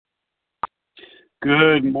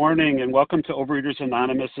Good morning and welcome to Overeaters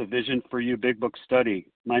Anonymous, a Vision for You Big Book Study.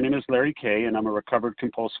 My name is Larry Kay and I'm a recovered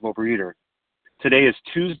compulsive overeater. Today is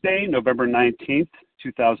Tuesday, November 19th,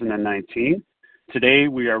 2019. Today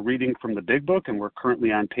we are reading from the Big Book and we're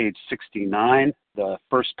currently on page 69, the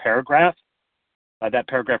first paragraph. That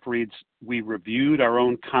paragraph reads, "We reviewed our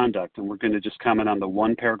own conduct," and we're going to just comment on the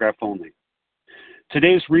one paragraph only.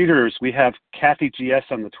 Today's readers, we have Kathy G.S.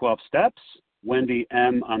 on the 12 Steps, Wendy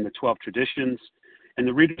M. on the 12 Traditions, and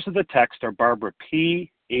the readers of the text are Barbara P.,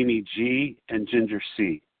 Amy G., and Ginger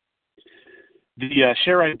C. The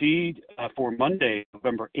share ID for Monday,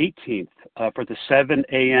 November 18th, for the 7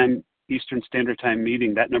 a.m. Eastern Standard Time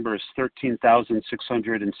meeting, that number is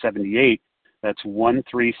 13,678. That's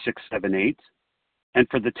 13678. And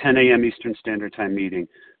for the 10 a.m. Eastern Standard Time meeting,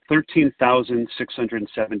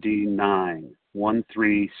 13,679,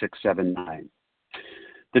 13679.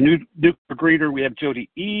 The new greeter, we have Jody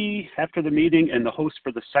E. after the meeting, and the host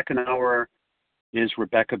for the second hour is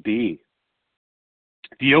Rebecca B.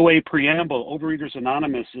 The OA Preamble, Overeaters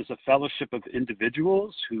Anonymous, is a fellowship of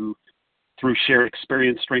individuals who, through shared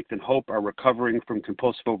experience, strength, and hope, are recovering from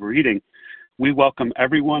compulsive overeating. We welcome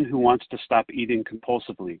everyone who wants to stop eating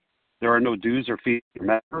compulsively. There are no dues or fees for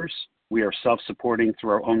members. We are self-supporting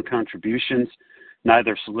through our own contributions,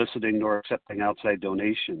 neither soliciting nor accepting outside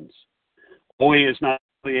donations. OA is not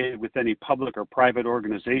affiliated with any public or private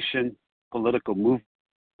organization, political movement,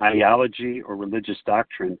 ideology, or religious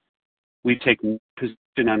doctrine. We take no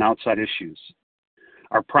position on outside issues.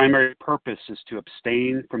 Our primary purpose is to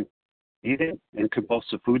abstain from eating and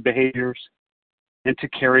compulsive food behaviors and to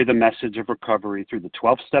carry the message of recovery through the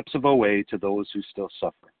 12 steps of OA to those who still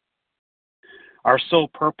suffer. Our sole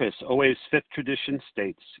purpose, OA's fifth tradition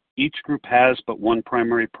states, each group has but one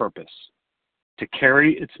primary purpose: to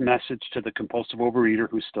carry its message to the compulsive overeater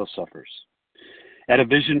who still suffers. At a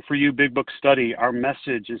Vision for You Big Book Study, our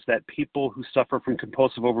message is that people who suffer from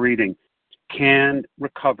compulsive overeating can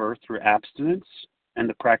recover through abstinence and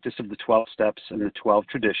the practice of the 12 steps and the 12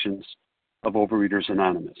 traditions of Overeaters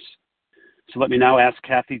Anonymous. So let me now ask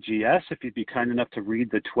Kathy G.S. if you'd be kind enough to read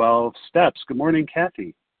the 12 steps. Good morning,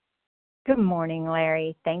 Kathy. Good morning,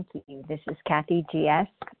 Larry. Thank you. This is Kathy G.S.,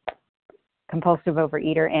 compulsive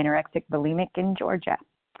overeater, anorexic, bulimic in Georgia.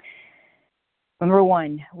 Number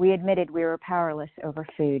 1, we admitted we were powerless over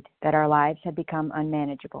food, that our lives had become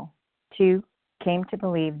unmanageable. 2, came to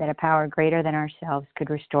believe that a power greater than ourselves could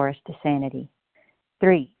restore us to sanity.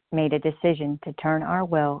 3, made a decision to turn our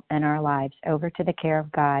will and our lives over to the care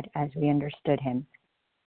of God as we understood Him.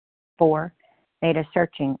 4, made a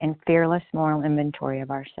searching and fearless moral inventory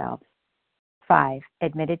of ourselves. 5,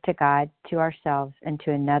 admitted to God, to ourselves, and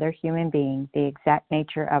to another human being the exact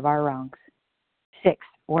nature of our wrongs. 6,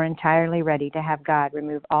 were entirely ready to have God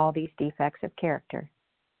remove all these defects of character.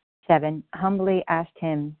 7, humbly asked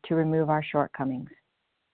Him to remove our shortcomings.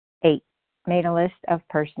 8, made a list of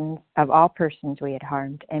all persons we had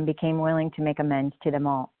harmed and became willing to make amends to them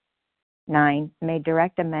all. 9, made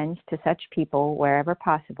direct amends to such people wherever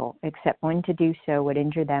possible, except when to do so would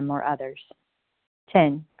injure them or others.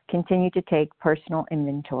 10, continued to take personal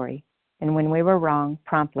inventory, and when we were wrong,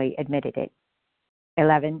 promptly admitted it.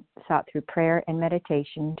 11, sought through prayer and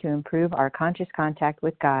meditation to improve our conscious contact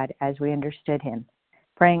with God as we understood Him,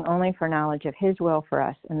 praying only for knowledge of His will for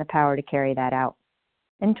us and the power to carry that out.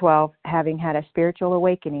 And 12, having had a spiritual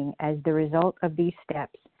awakening as the result of these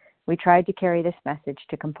steps, we tried to carry this message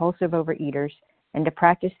to compulsive overeaters and to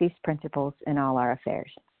practice these principles in all our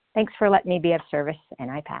affairs. Thanks for letting me be of service,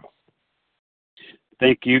 and I pass.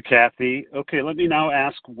 Thank you, Kathy. Okay, let me now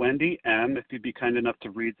ask Wendy M. if you'd be kind enough to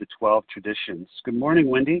read the 12 traditions. Good morning,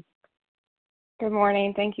 Wendy. Good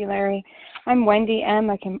morning. Thank you, Larry. I'm Wendy M.,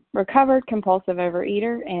 a recovered compulsive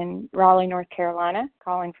overeater in Raleigh, North Carolina,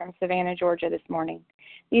 calling from Savannah, Georgia this morning.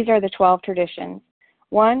 These are the 12 traditions.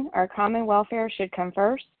 1, our common welfare should come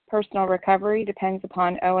first. Personal recovery depends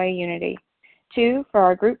upon OA unity. 2, for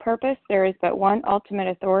our group purpose, there is but one ultimate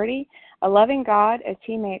authority, a loving God as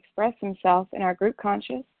He may express Himself in our group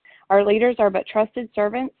conscience. Our leaders are but trusted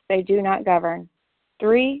servants, they do not govern.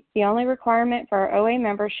 3, the only requirement for our OA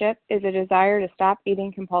membership is a desire to stop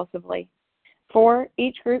eating compulsively. 4,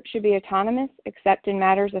 each group should be autonomous except in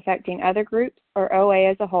matters affecting other groups or OA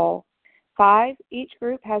as a whole. 5, each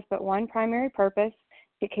group has but one primary purpose,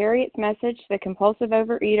 to carry its message to the compulsive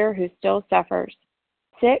overeater who still suffers.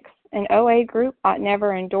 6, an OA group ought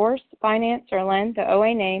never endorse, finance, or lend the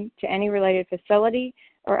OA name to any related facility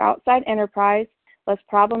or outside enterprise, lest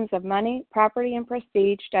problems of money, property, and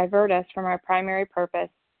prestige divert us from our primary purpose.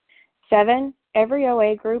 7, every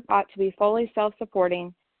OA group ought to be fully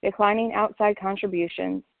self-supporting, declining outside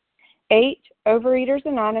contributions. 8, Overeaters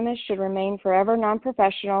Anonymous should remain forever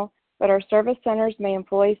non-professional, but our service centers may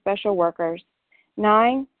employ special workers.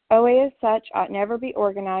 9, OA as such ought never be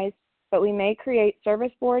organized, but we may create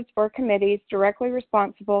service boards or committees directly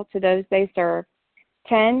responsible to those they serve.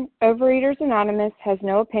 10, Overeaters Anonymous has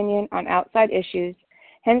no opinion on outside issues,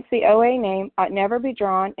 hence the OA name ought never be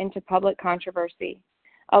drawn into public controversy.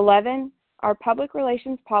 11, our public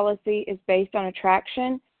relations policy is based on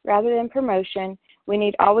attraction rather than promotion. We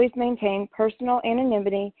need always maintain personal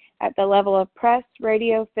anonymity at the level of press,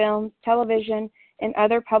 radio, films, television, and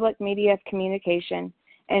other public media of communication.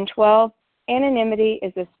 And 12, anonymity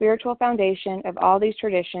is the spiritual foundation of all these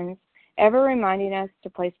traditions, ever reminding us to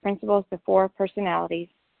place principles before personalities.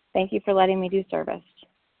 Thank you for letting me do service.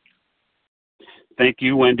 Thank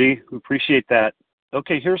you, Wendy. We appreciate that.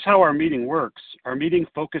 Okay, here's how our meeting works. Our meeting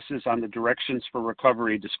focuses on the directions for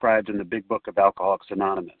recovery described in the Big Book of Alcoholics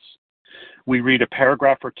Anonymous. We read a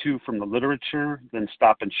paragraph or two from the literature, then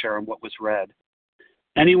stop and share on what was read.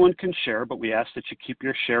 Anyone can share, but we ask that you keep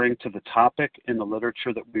your sharing to the topic in the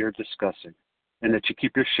literature that we are discussing, and that you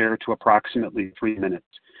keep your share to approximately 3 minutes.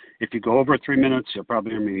 If you go over 3 minutes, you'll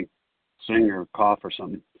probably hear me sing or cough or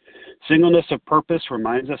something. Singleness of purpose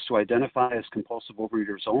reminds us to identify as compulsive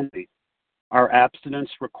overeaters only. Our abstinence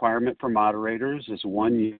requirement for moderators is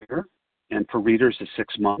 1 year, and for readers is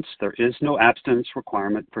 6 months. There is no abstinence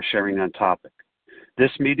requirement for sharing on topic.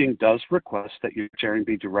 This meeting does request that your sharing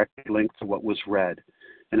be directly linked to what was read.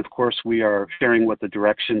 And of course, we are sharing what the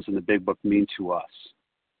directions in the Big Book mean to us.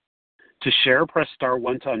 To share, press star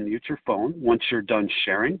 1 to unmute your phone. Once you're done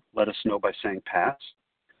sharing, let us know by saying pass.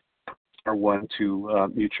 Star 1 to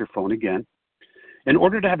mute your phone again. In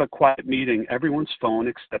order to have a quiet meeting, everyone's phone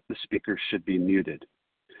except the speaker should be muted.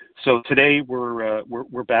 So today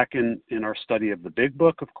we're back in our study of the Big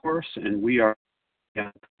Book, of course, and we are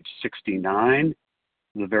at page 69.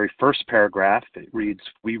 The very first paragraph, it reads,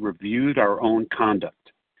 "We reviewed our own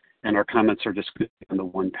conduct," and our comments are discussed in the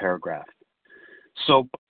one paragraph. So,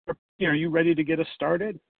 are you ready to get us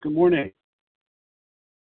started? Good morning.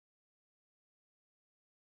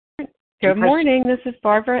 Good morning. This is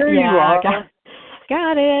Barbara. There you are.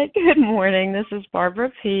 Got it. Good morning. This is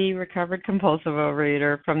Barbara P., recovered compulsive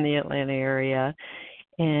overeater from the Atlanta area.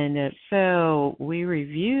 And so we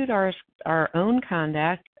reviewed our own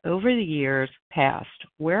conduct over the years past.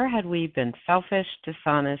 Where had we been selfish,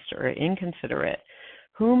 dishonest, or inconsiderate?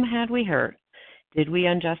 Whom had we hurt? Did we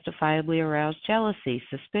unjustifiably arouse jealousy,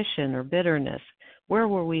 suspicion, or bitterness? Where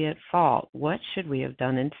were we at fault? What should we have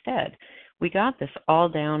done instead? We got this all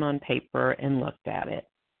down on paper and looked at it.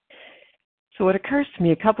 So what occurs to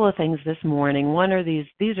me, a couple of things this morning. One are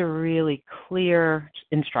these are really clear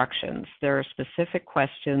instructions. There are specific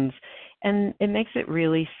questions, and it makes it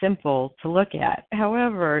really simple to look at.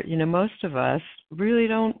 However, most of us really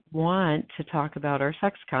don't want to talk about our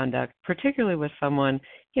sex conduct, particularly with someone,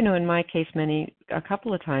 in my case, a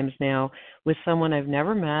couple of times now, with someone I've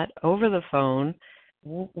never met over the phone.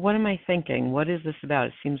 What am I thinking? What is this about?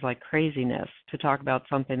 It seems like craziness to talk about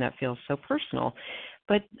something that feels so personal.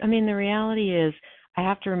 But, the reality is I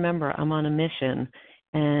have to remember I'm on a mission,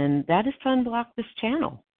 and that is to unblock this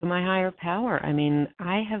channel to my higher power.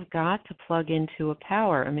 I have got to plug into a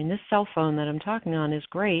power. This cell phone that I'm talking on is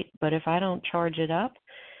great, but if I don't charge it up,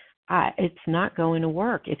 it's not going to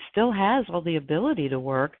work. It still has all the ability to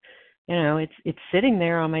work. It's sitting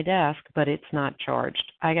there on my desk, but it's not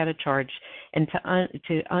charged. I got to charge. And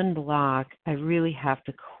to unblock, I really have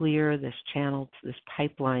to clear this channel, this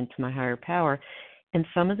pipeline to my higher power. And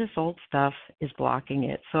some of this old stuff is blocking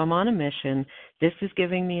it. So I'm on a mission. This is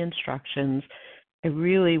giving me instructions. I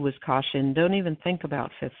really was cautioned, don't even think about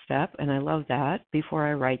fifth step, and I love that, before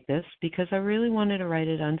I write this, because I really wanted to write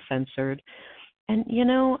it uncensored. And,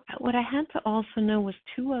 what I had to also know was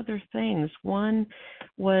two other things. One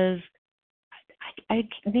was I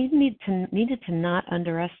needed to not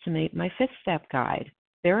underestimate my fifth step guide.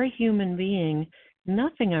 They're a human being.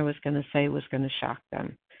 Nothing I was going to say was going to shock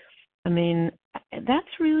them.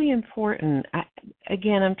 That's really important.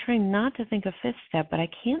 Again, I'm trying not to think of fifth step, but I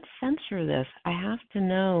can't censor this. I have to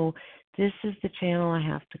know this is the channel I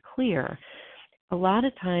have to clear. A lot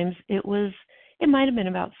of times it might have been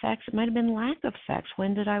about sex. It might have been lack of sex.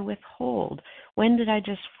 When did I withhold? When did I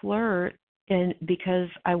just flirt? And because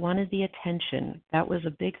I wanted the attention. That was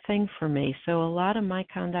a big thing for me. So a lot of my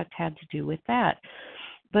conduct had to do with that.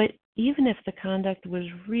 But even if the conduct was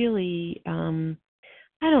really,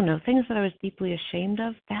 things that I was deeply ashamed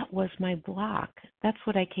of, that was my block. That's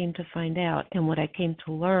what I came to find out. And what I came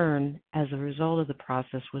to learn as a result of the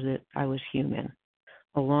process was that I was human,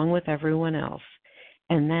 along with everyone else.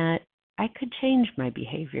 And that I could change my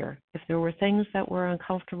behavior. If there were things that were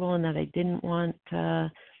uncomfortable and that I didn't want,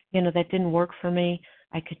 that didn't work for me,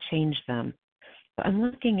 I could change them. But I'm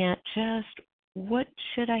looking at just what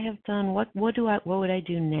should I have done? What would I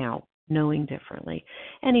do now, knowing differently?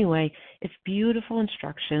 Anyway, it's beautiful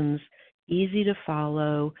instructions, easy to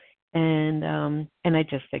follow, and I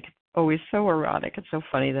just think it's always so erotic. It's so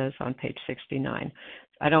funny that it's on page 69.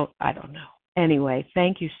 I don't know. Anyway,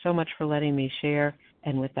 thank you so much for letting me share,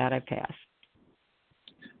 and with that, I pass.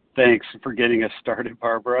 Thanks for getting us started,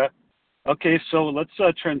 Barbara. Okay, so let's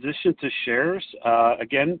transition to shares.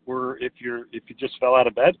 Again, if you just fell out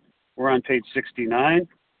of bed, we're on page 69.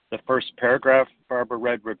 The first paragraph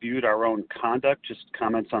Barbara reviewed our own conduct, just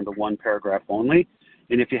comments on the one paragraph only.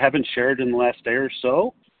 And if you haven't shared in the last day or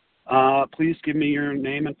so, please give me your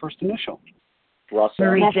name and first initial. Russ.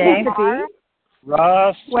 Marie J.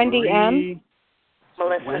 Russ. Wendy Marie, M.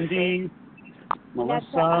 Melissa Wendy. C.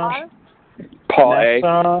 Melissa. Paul A.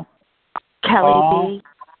 Nessa, Kelly Paul. B.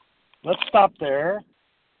 Let's stop there.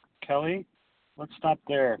 Kelly, let's stop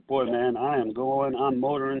there. Boy, man, I'm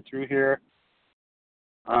motoring through here.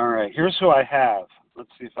 All right, here's who I have. Let's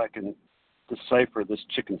see if I can decipher this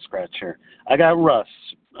chicken scratch here. I got Russ,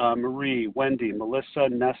 Marie, Wendy, Melissa,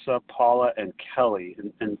 Nessa, Paula, and Kelly.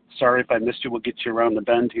 And sorry if I missed you. We'll get you around the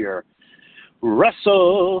bend here.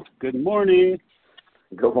 Russell, good morning.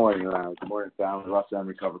 Good morning, Good morning, family. Russ M.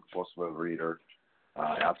 Recovered Compulsive Overeater,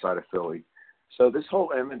 outside of Philly. So this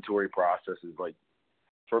whole inventory process is like,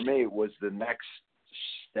 for me, it was the next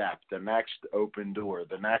step, the next open door,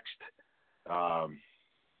 the next,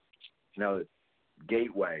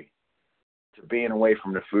 gateway to being away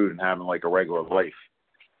from the food and having like a regular life.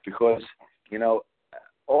 Because,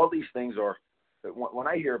 all these things are, when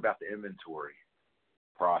I hear about the inventory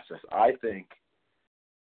process, I think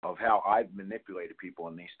of how I've manipulated people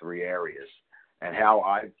in these three areas and how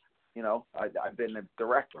I've been a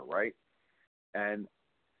director, right? And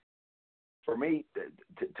for me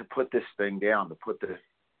to put this thing down,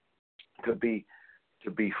 to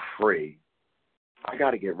be free, I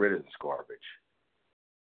got to get rid of this garbage.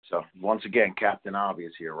 So once again, Captain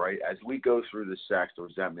Obvious here, right? As we go through the sex, the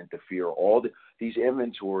resentment, the fear, all these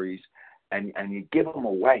inventories, and you give them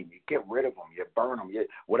away, you get rid of them, you burn them,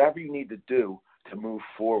 whatever you need to do to move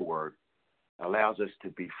forward allows us to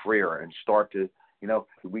be freer and start to,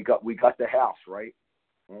 we got the house, right?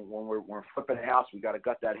 When we're flipping a house, we got to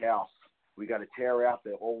gut that house. We got to tear out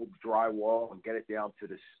the old drywall and get it down to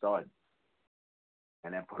the stud,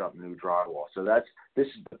 and then put up new drywall. So this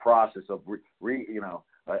is the process of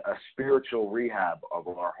a spiritual rehab of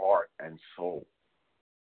our heart and soul,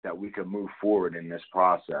 that we can move forward in this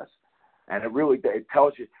process. And it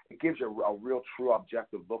tells you, it gives you a real true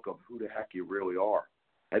objective look of who the heck you really are.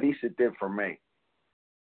 At least it did for me.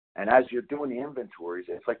 And as you're doing the inventories,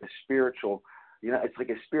 it's like a spiritual, it's like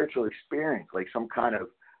a spiritual experience, like some kind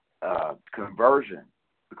of conversion,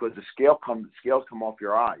 because the scales come off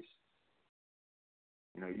your eyes.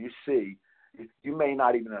 You see, you may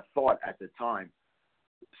not even have thought at the time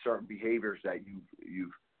certain behaviors that you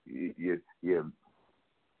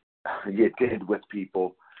did with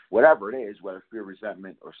people, whatever it is, whether fear,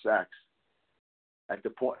 resentment, or sex. At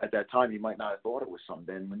that time, you might not have thought it was something.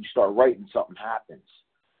 Then when you start writing, something happens.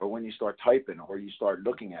 Or when you start typing, or you start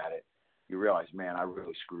looking at it, you realize, man, I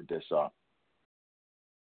really screwed this up.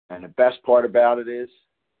 And the best part about it is,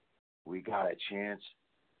 we got a chance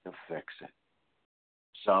to fix it.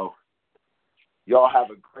 So, y'all have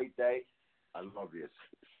a great day. I love you.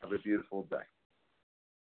 Have a beautiful day.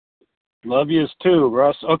 Love yous too,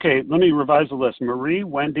 Russ. Okay, let me revise the list. Marie,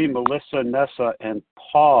 Wendy, Melissa, Nessa, and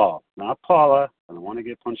Paul. Not Paula. I don't want to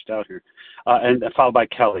get punched out here. And followed by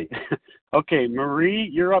Kelly. Okay, Marie,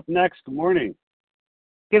 you're up next. Good morning.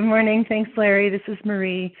 Good morning. Thanks, Larry. This is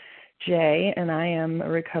Marie J., and I am a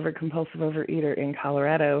recovered compulsive overeater in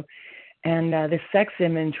Colorado. And the sex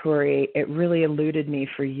inventory, it really eluded me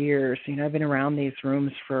for years. I've been around these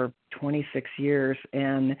rooms for 26 years,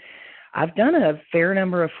 and I've done a fair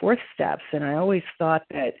number of fourth steps, and I always thought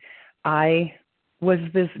that I was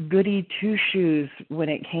this goody two-shoes when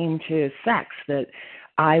it came to sex, that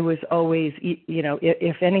I was always,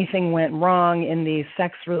 if anything went wrong in these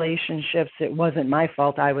sex relationships, it wasn't my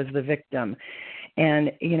fault. I was the victim.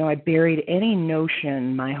 And, I buried any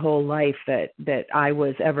notion my whole life that I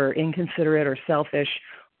was ever inconsiderate or selfish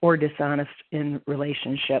or dishonest in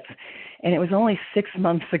relationships. And it was only 6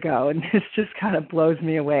 months ago, and this just kind of blows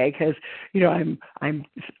me away because, I'm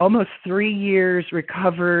almost 3 years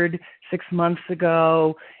recovered 6 months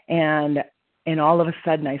ago, and And all of a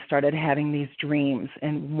sudden, I started having these dreams,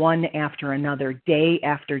 and one after another, day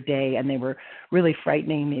after day, and they were really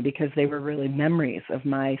frightening me because they were really memories of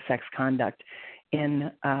my sex conduct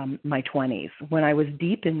in my 20s when I was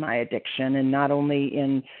deep in my addiction, and not only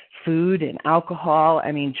in food and alcohol.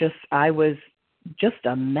 I mean, I was just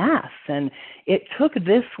a mess. And it took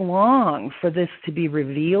this long for this to be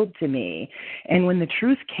revealed to me. And when the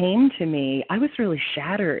truth came to me, I was really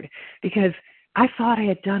shattered because I thought I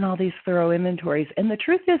had done all these thorough inventories. And the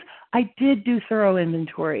truth is, I did do thorough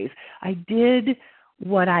inventories. I did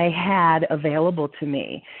what I had available to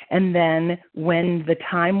me. And then when the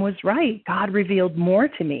time was right, God revealed more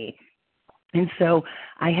to me. And so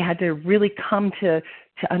I had to really come to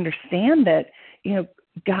understand that,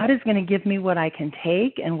 God is going to give me what I can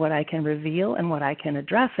take and what I can reveal and what I can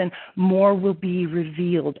address, and more will be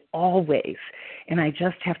revealed always. And I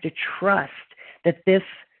just have to trust that this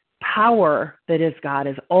power that is God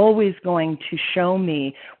is always going to show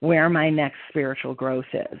me where my next spiritual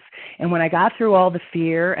growth is. And when I got through all the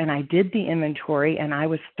fear and I did the inventory and I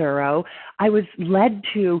was thorough, I was led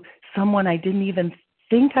to someone I didn't even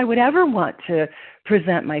think I would ever want to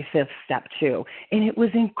present my fifth step to. And it was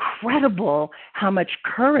incredible how much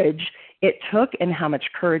courage it took and how much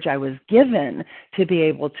courage I was given to be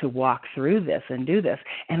able to walk through this and do this.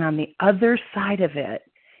 And on the other side of it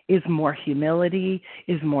is more humility,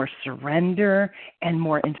 is more surrender, and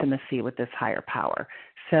more intimacy with this higher power.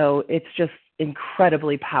 So it's just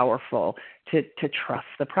incredibly powerful to trust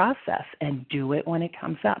the process and do it when it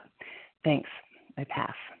comes up. Thanks. I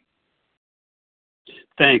pass.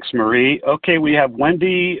 Thanks, Marie. Okay, we have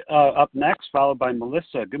Wendy up next, followed by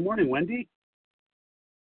Melissa. Good morning, Wendy.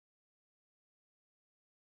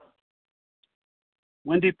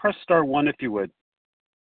 Wendy, press star 1 if you would.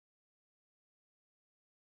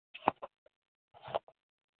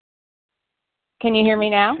 Can you hear me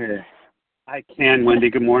now? Okay. I can, Wendy.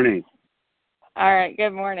 Good morning. All right,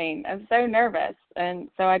 good morning. I'm so nervous, and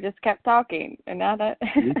so I just kept talking, and now that...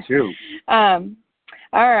 Me too. All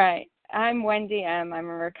right. I'm Wendy M. I'm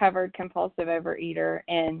a recovered compulsive overeater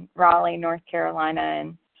in Raleigh, North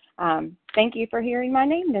Carolina, and thank you for hearing my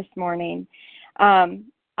name this morning.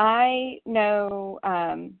 I know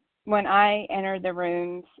when I entered the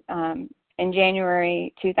rooms in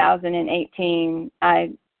January 2018,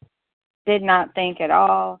 I did not think at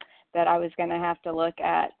all that I was going to have to look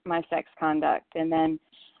at my sex conduct. And then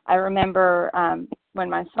I remember when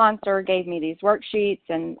my sponsor gave me these worksheets,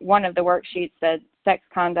 and one of the worksheets said sex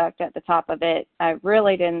conduct at the top of it. I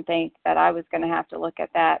really didn't think that I was going to have to look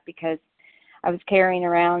at that because I was carrying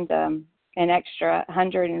around an extra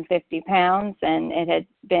 150 pounds, and it had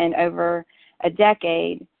been over a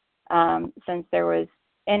decade since there was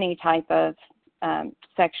any type of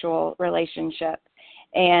sexual relationship.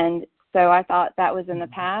 And so I thought that was in the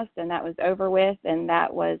past and that was over with and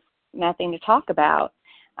that was nothing to talk about.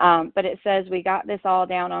 But it says we got this all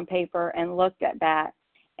down on paper and looked at that.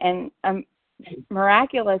 And a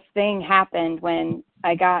miraculous thing happened when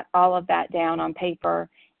I got all of that down on paper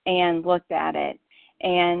and looked at it.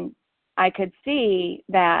 And I could see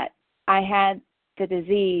that I had the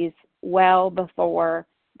disease well before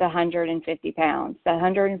the 150 pounds. The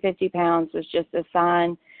 150 pounds was just a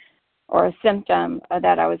sign or a symptom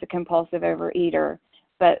that I was a compulsive overeater.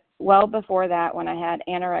 But well before that, when I had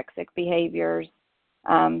anorexic behaviors,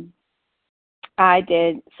 I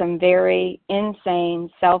did some very insane,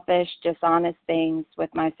 selfish, dishonest things with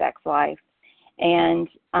my sex life. And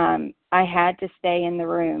I had to stay in the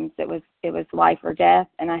rooms. It was life or death,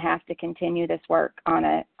 and I have to continue this work on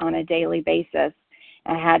a daily basis.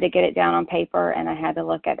 I had to get it down on paper, and I had to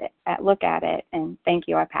look at it. And thank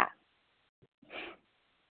you. I pass.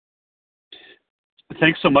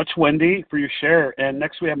 Thanks so much, Wendy, for your share. And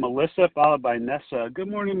next we have Melissa, followed by Nessa. Good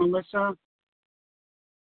morning, Melissa.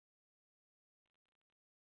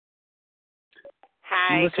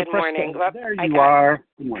 Hi, Melissa, good morning. There you are.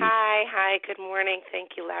 Good morning. Hi, good morning.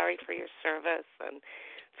 Thank you, Larry, for your service. And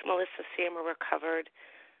it's Melissa C. I'm a recovered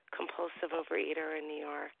compulsive overeater in New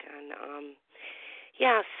York. And,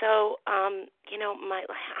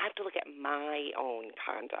 I have to look at my own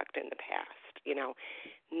conduct in the past,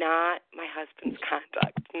 not my husband's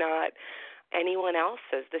conduct, not anyone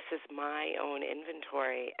else's. This is my own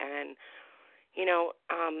inventory. And,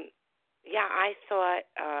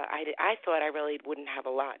 I thought I really wouldn't have a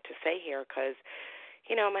lot to say here because,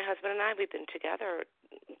 my husband and I, we've been together,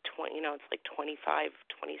 it's like 25,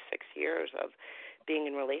 26 years of being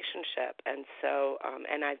in relationship. And so,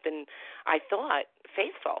 and I thought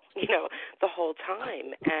faithful, the whole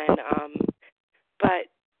time. And, but,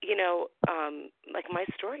 like my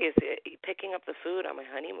story is picking up the food on my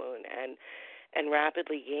honeymoon and and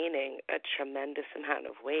rapidly gaining a tremendous amount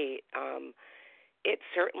of weight, it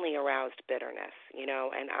certainly aroused bitterness,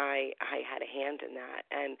 and I had a hand in that.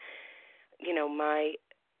 And,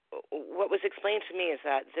 what was explained to me is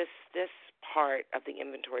that this part of the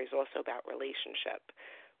inventory is also about relationship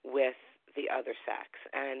with the other sex.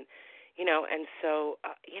 And, and so,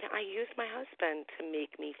 I used my husband to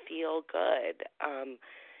make me feel good.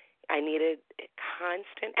 I needed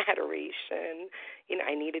constant adoration.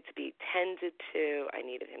 I needed to be tended to. I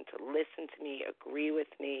needed him to listen to me, agree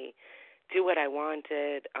with me, do what I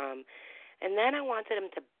wanted. And then I wanted him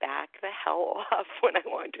to back the hell off when I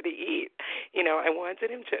wanted to eat. I wanted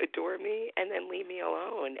him to adore me and then leave me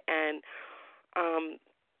alone. And,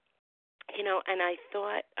 and I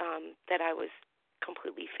thought that I was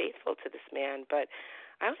completely faithful to this man, but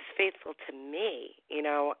I was faithful to me.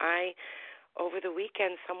 Over the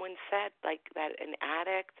weekend, someone said that an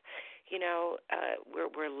addict,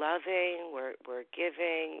 we're loving, we're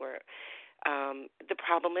giving, the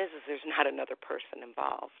problem is there's not another person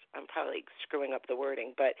involved. I'm probably screwing up the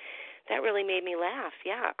wording, but that really made me laugh.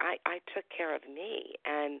 Yeah, I took care of me,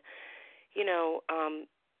 and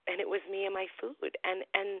and it was me and my food, and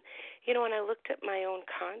when I looked at my own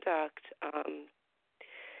conduct,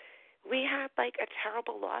 we had a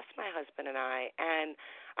terrible loss, my husband and I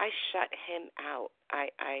I shut him out.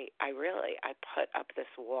 I put up this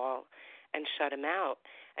wall and shut him out,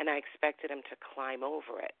 and I expected him to climb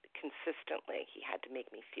over it consistently. He had to make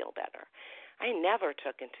me feel better. I never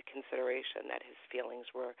took into consideration that his feelings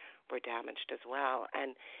were damaged as well.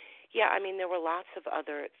 And there were lots of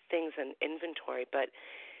other things in inventory, but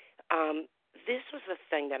this was the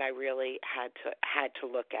thing that I really had to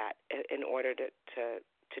look at in order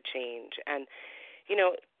to change. And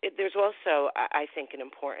there's also, I think, an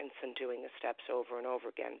importance in doing the steps over and over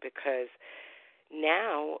again, because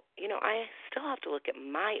now, I still have to look at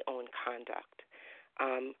my own conduct.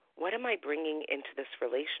 What am I bringing into this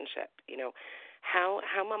relationship? How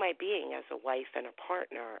am I being as a wife and a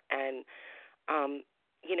partner? And,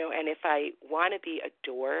 and if I want to be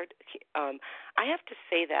adored, I have to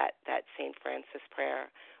say that St. Francis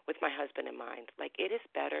prayer with my husband in mind. It is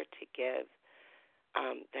better to give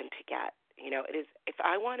than to get. It is. If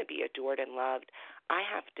I want to be adored and loved, I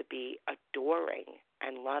have to be adoring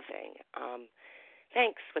and loving.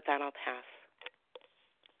 Thanks. With that, I'll pass.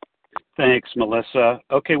 Thanks, Melissa.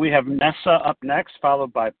 Okay, we have Nessa up next,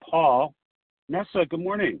 followed by Paul. Nessa, good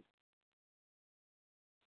morning.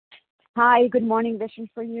 Hi, good morning. Vision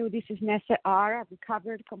for you. This is Nessa R., a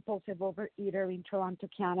recovered compulsive overeater in Toronto,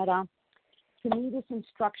 Canada. To me, this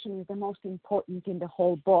instruction is the most important in the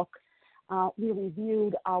whole book. We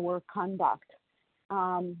reviewed our conduct,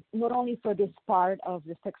 not only for this part of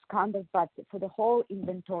the sex conduct, but for the whole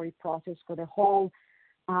inventory process, for the whole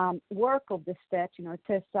work of the steps. It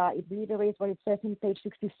says, it reiterates what it says in page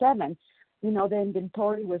 67. The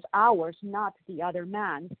inventory was ours, not the other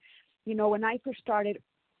man's. When I first started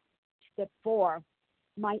step 4,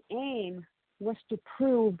 my aim was to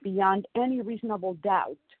prove beyond any reasonable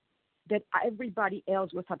doubt that everybody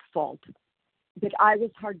else was at fault, that I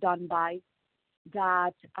was hard done by,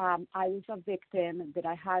 that I was a victim, that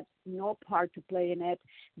I had no part to play in it,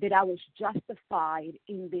 that I was justified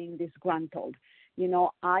in being disgruntled.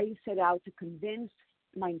 I set out to convince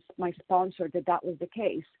my sponsor that was the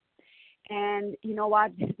case. And you know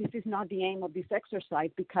what? This is not the aim of this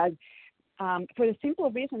exercise, because for the simple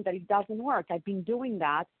reason that it doesn't work. I've been doing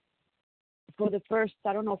that for the first,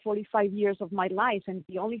 45 years of my life, and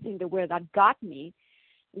the only thing that got me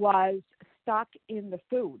was stuck in the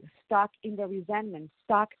food, stuck in the resentment,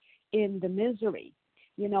 stuck in the misery.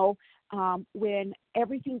 When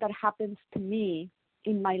everything that happens to me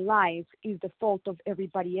in my life is the fault of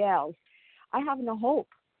everybody else, I have no hope.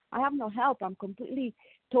 I have no help. I'm completely,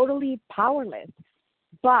 totally powerless.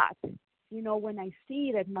 But, when I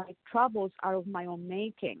see that my troubles are of my own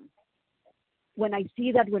making, when I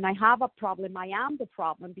see that when I have a problem, I am the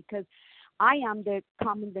problem, because I am the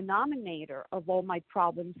common denominator of all my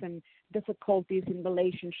problems and difficulties in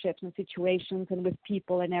relationships and situations and with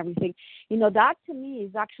people and everything. That to me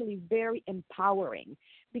is actually very empowering,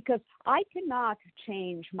 because I cannot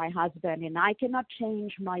change my husband, and I cannot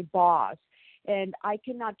change my boss, and I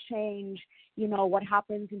cannot change, what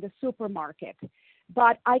happens in the supermarket.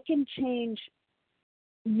 But I can change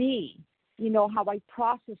me, how I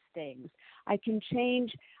process things. I can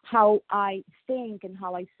change how I think and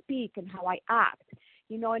how I speak and how I act.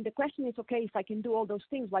 And the question is, okay, if I can do all those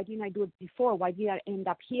things, why didn't I do it before? Why did I end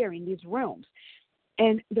up here in these rooms?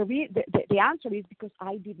 And the answer is because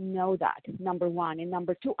I didn't know that, number one. And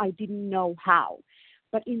number two, I didn't know how.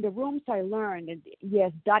 But in the rooms I learned, and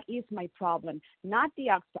yes, that is my problem, not the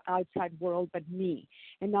outside world, but me.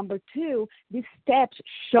 And number two, these steps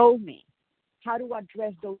show me how to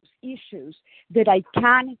address those issues that I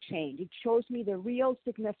can change. It shows me the real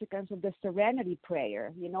significance of the serenity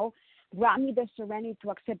prayer, grant me the serenity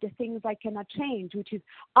to accept the things I cannot change, which is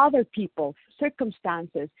other people,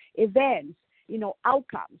 circumstances, events,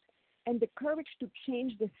 outcomes. And the courage to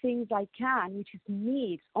change the things I can, which is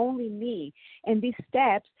me, it's only me. And these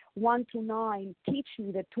steps, 1 to 9, teach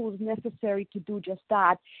me the tools necessary to do just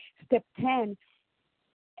that. Step 10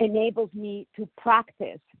 enables me to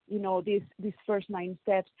practice, these first 9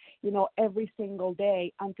 steps, every single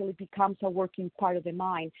day until it becomes a working part of the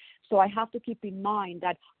mind. So I have to keep in mind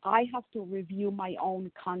that I have to review my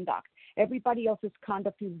own conduct. Everybody else's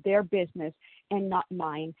conduct is their business and not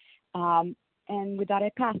mine. And with that, I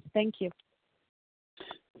pass. Thank you.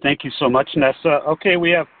 Thank you so much, Nessa. Okay, we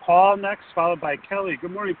have Paul next, followed by Kelly.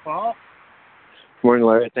 Good morning, Paul. Good morning,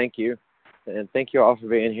 Larry. Thank you. And thank you all for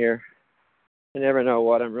being here. I never know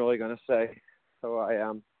what I'm really going to say, so I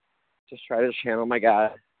just try to channel my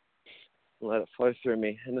God and let it flow through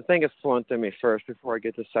me. And the thing that's flowing through me first, before I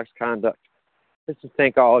get to sex conduct, is to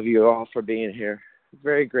thank all of you all for being here.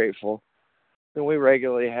 Very grateful. And we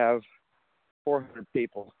regularly have 400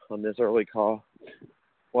 people on this early call.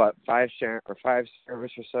 5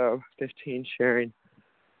 service or so, 15 sharing.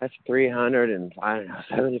 That's 300 and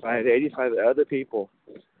 75, 85 other people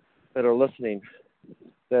that are listening,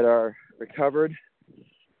 that are recovered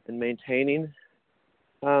and maintaining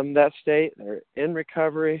that state. They're in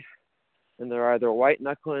recovery, and they're either white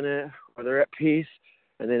knuckling it or they're at peace,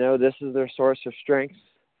 and they know this is their source of strength.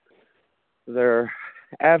 They're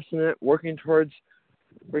abstinent, working towards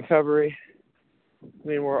recovery. I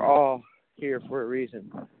mean, we're all here for a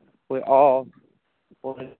reason. We all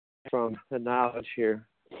want from the knowledge here.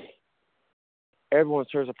 Everyone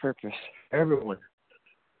serves a purpose. Everyone.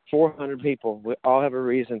 400 people. We all have a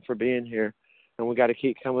reason for being here, and we got to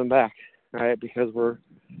keep coming back, right? Because we're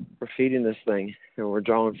feeding this thing, and we're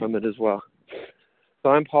drawing from it as well. So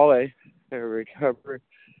I'm Paul A.,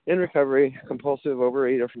 in recovery, compulsive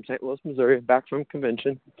overeater from St. Louis, Missouri, back from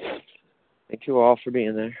convention. Thank you all for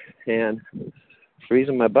being there and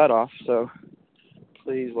freezing my butt off. So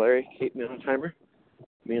please, Larry, keep me on a timer.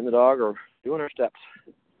 Me and the dog are doing our steps.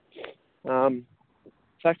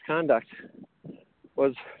 Sex conduct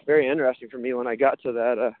was very interesting for me when I got to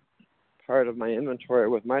that part of my inventory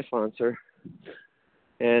with my sponsor.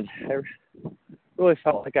 And I really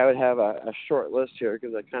felt like I would have a short list here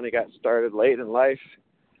because I kind of got started late in life.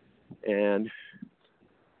 And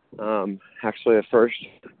actually the first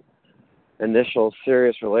initial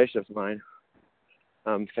serious relationship of mine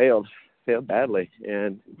failed badly.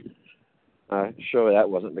 And surely that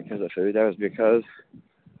wasn't because of food. That was because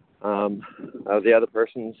of the other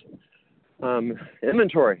person's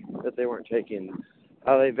inventory that they weren't taking,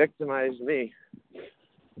 how they victimized me.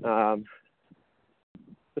 But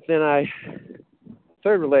then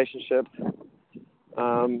third relationship,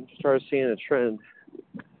 started seeing a trend.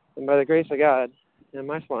 And by the grace of God and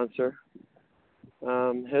my sponsor,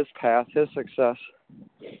 his path, his success,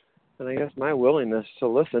 and I guess my willingness to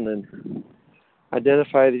listen and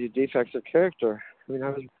identify these defects of character, I mean, I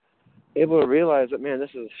was able to realize that, man, this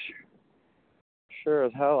is sure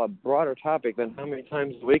as hell a broader topic than how many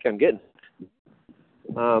times a week I'm getting.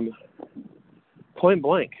 Point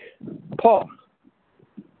blank. Paul,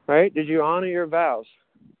 right? Did you honor your vows,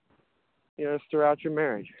 throughout your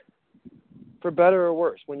marriage? For better or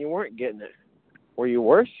worse, when you weren't getting it, were you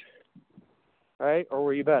worse, right? Or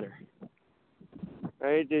were you better,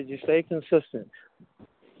 right? Did you stay consistent?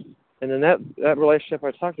 And in that relationship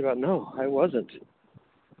I talked about, no, I wasn't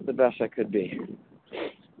the best I could be.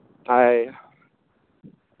 I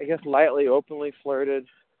guess lightly, openly flirted.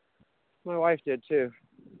 My wife did too.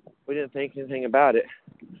 We didn't think anything about it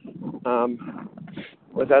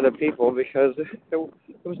with other people because it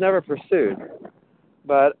was never pursued.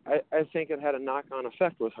 But I think it had a knock-on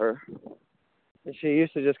effect with her. And she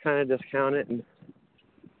used to just kind of discount it, and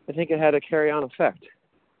I think it had a carry-on effect.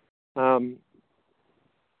 The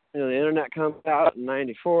internet comes out in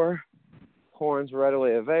 94. Porn's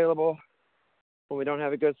readily available. When we don't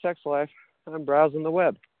have a good sex life, I'm browsing the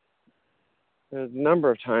web. There's a number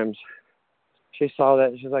of times she saw that,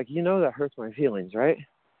 and she's like, that hurts my feelings, right?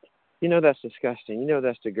 That's disgusting.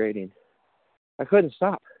 That's degrading. I couldn't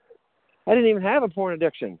stop. I didn't even have a porn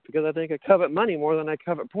addiction because I think I covet money more than I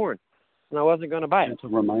covet porn, and I wasn't going to buy it. That's a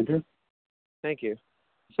reminder. Thank you.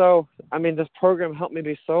 So, this program helped me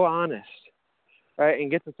be so honest, right,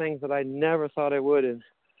 and get the things that I never thought I would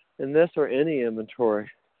in this or any inventory,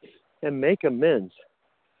 and make amends.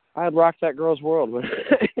 I'd rocked that girl's world when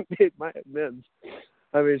I made my amends.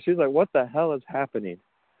 I mean, she's like, what the hell is happening?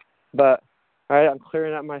 But, all right, I'm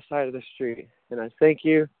clearing up my side of the street. And I thank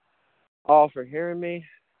you all for hearing me.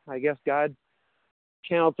 I guess God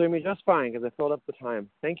channeled through me just fine because I filled up the time.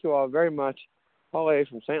 Thank you all very much. Paul A.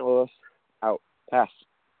 from St. Louis, out. Pass.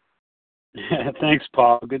 Thanks,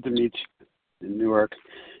 Paul. Good to meet you in Newark.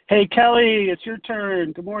 Hey, Kelly, it's your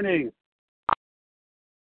turn. Good morning.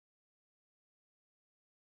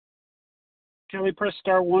 Kelly, press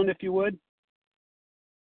star 1 if you would.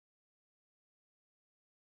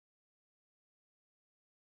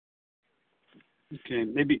 Okay,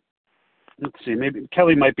 maybe, let's see, maybe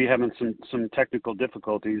Kelly might be having some technical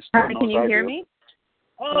difficulties. Hi, can you hear me?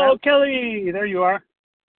 Oh, Hello? Kelly, there you are.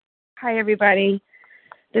 Hi, everybody.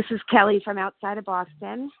 This is Kelly from outside of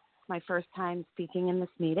Boston. My first time speaking in this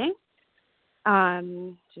meeting.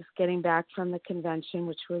 Just getting back from the convention,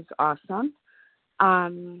 which was awesome.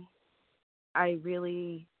 I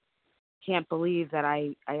really can't believe that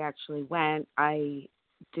I actually went. I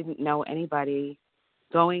didn't know anybody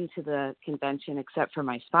going to the convention except for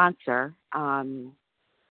my sponsor. And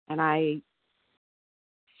I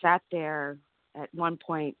sat there at one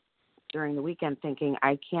point during the weekend thinking,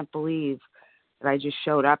 I can't believe that I just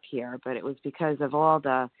showed up here. But it was because of all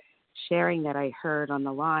the sharing that I heard on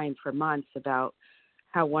the line for months about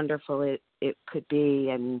how wonderful it could be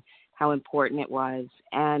and how important it was.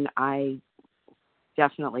 And I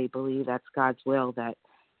definitely believe that's God's will that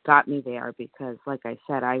got me there because, like I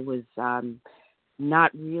said, I was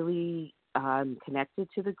not really connected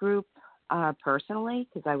to the group personally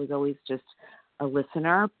because I was always just a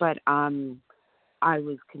listener, but I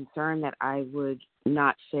was concerned that I would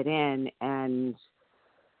not fit in, and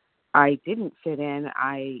I didn't fit in.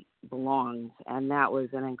 I belonged, and that was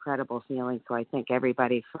an incredible feeling. So I thank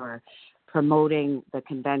everybody for promoting the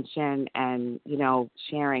convention and, you know,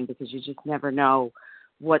 sharing, because you just never know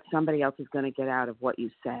what somebody else is going to get out of what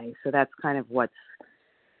you say. So that's kind of what's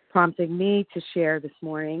prompting me to share this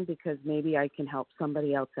morning, because maybe I can help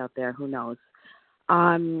somebody else out there. Who knows?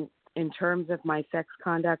 In terms of my sex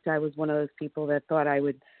conduct, I was one of those people that thought I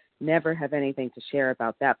would never have anything to share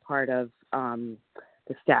about that part of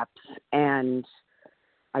the steps. And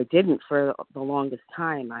I didn't for the longest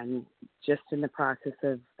time. I'm just in the process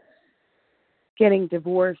of getting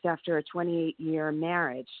divorced after a 28-year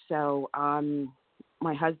marriage. So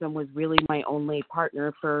my husband was really my only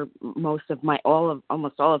partner for almost all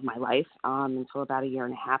of my life until about a year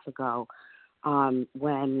and a half ago,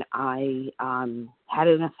 when I had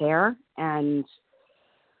an affair and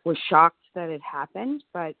was shocked that it happened.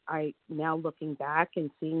 But I now looking back and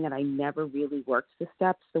seeing that I never really worked the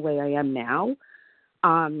steps the way I am now.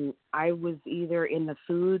 I was either in the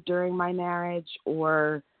food during my marriage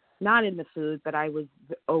or not in the food, but I was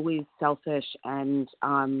always selfish and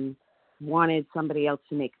wanted somebody else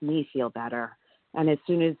to make me feel better. And as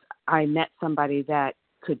soon as I met somebody that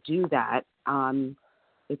could do that,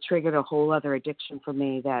 it triggered a whole other addiction for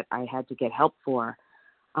me that I had to get help for.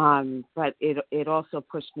 But it also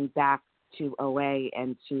pushed me back to OA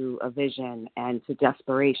and to a vision and to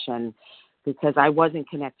desperation, because I wasn't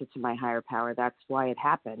connected to my higher power. That's why it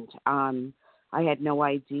happened. I had no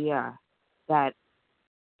idea that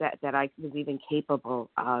I was even capable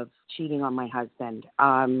of cheating on my husband.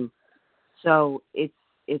 So it's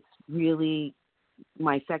really,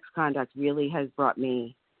 my sex conduct really has brought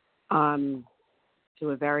me to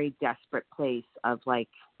a very desperate place of like,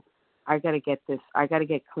 I got to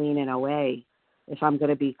get clean in OA if I'm going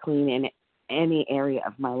to be clean in any area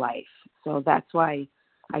of my life. So that's why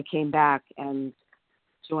I came back and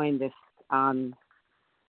joined this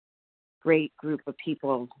great group of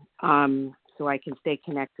people, so I can stay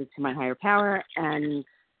connected to my higher power and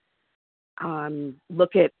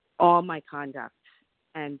look at all my conduct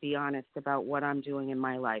and be honest about what I'm doing in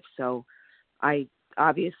my life. So I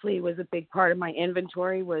obviously was a big part of my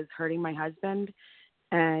inventory was hurting my husband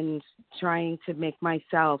and trying to make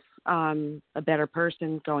myself a better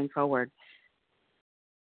person going forward.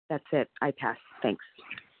 That's it. I pass. Thanks.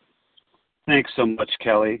 Thanks so much,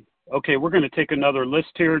 Kelly. Okay, we're going to take another list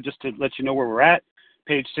here just to let you know where we're at.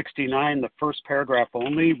 Page 69, the first paragraph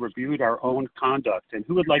only, reviewed our own conduct. And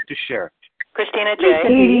who would like to share? Christina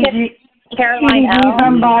J. Caroline L.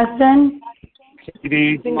 from Boston.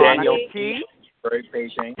 Katie. Daniel T. Very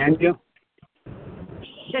patient. Andrew.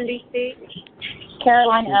 Cindy C.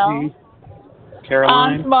 Caroline L.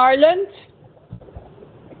 Caroline. Marlon.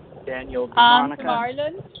 Daniel Monica.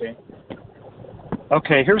 Marlon.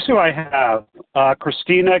 Okay, here's who I have.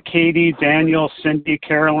 Christina, Katie, Daniel, Cindy,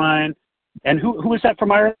 Caroline. And who is that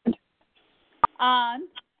from Ireland? Ann. Ann. Okay, here's who I have. Christina, Katie, Daniel, Cindy, Caroline.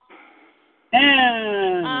 And who is that from Ireland? Ann. Ann. Ann.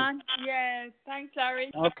 Anne. Yes. Thanks,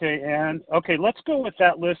 Larry. Okay, Anne. Okay, let's go with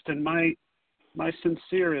that list, and my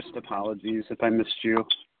sincerest apologies if I missed you.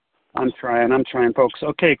 I'm trying, folks.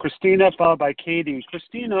 Okay, Christina, followed by Katie.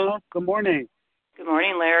 Christina, good morning. Good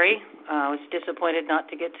morning, Larry. I was disappointed not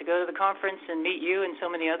to get to go to the conference and meet you and so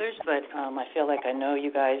many others, but I feel like I know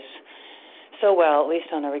you guys so well, at least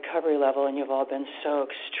on a recovery level, and you've all been so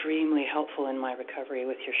extremely helpful in my recovery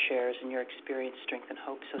with your shares and your experience, strength, and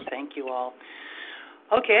hope, so thank you all.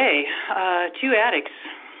 Okay, 2 addicts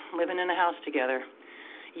living in a house together,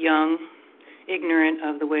 young, ignorant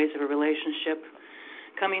of the ways of a relationship,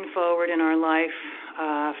 coming forward in our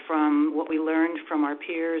life from what we learned from our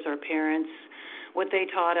peers, our parents, what they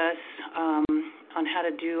taught us on how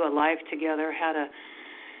to do a life together, how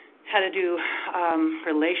to do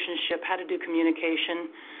relationship, how to do communication.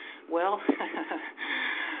 Well,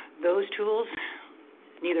 those tools,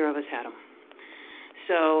 neither of us had them.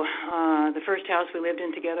 So the first house we lived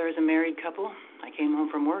in together as a married couple, I came home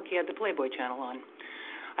from work, he had the Playboy channel on.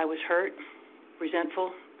 I was hurt,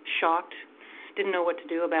 resentful, shocked, didn't know what to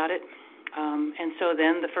do about it. And so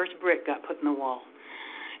then the first brick got put in the wall.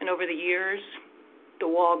 And over the years, the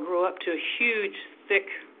wall grew up to a huge, thick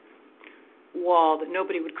wall that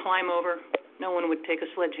nobody would climb over, no one would take a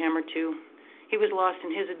sledgehammer to. He was lost in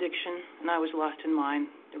his addiction, and I was lost in mine.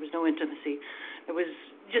 There was no intimacy. There was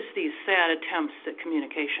just these sad attempts at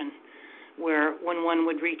communication where when one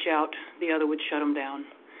would reach out, the other would shut him down.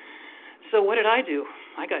 So what did I do?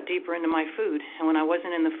 I got deeper into my food, and when I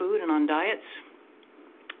wasn't in the food and on diets,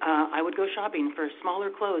 I would go shopping for smaller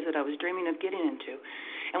clothes that I was dreaming of getting into.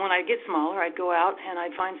 And when I'd get smaller, I'd go out and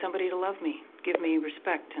I'd find somebody to love me, give me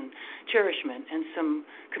respect and cherishment and some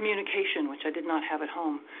communication, which I did not have at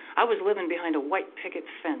home. I was living behind a white picket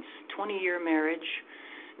fence, 20-year marriage.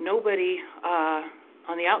 Nobody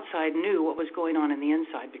on the outside knew what was going on in the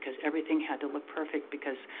inside because everything had to look perfect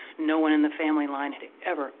because no one in the family line had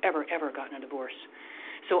ever gotten a divorce.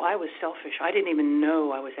 So I was selfish. I didn't even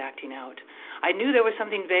know I was acting out. I knew there was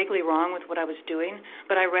something vaguely wrong with what I was doing,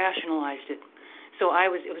 but I rationalized it. So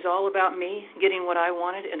it was all about me getting what I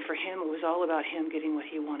wanted, and for him, it was all about him getting what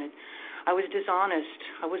he wanted. I was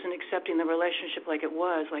dishonest. I wasn't accepting the relationship like it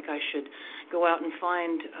was, like I should go out and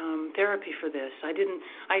find therapy for this. I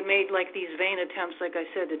made like these vain attempts, like I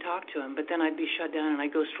said, to talk to him, but then I'd be shut down and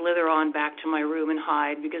I'd go slither on back to my room and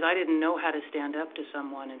hide because I didn't know how to stand up to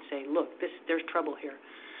someone and say, look, there's trouble here.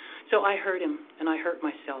 So I hurt him and I hurt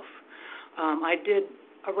myself. I did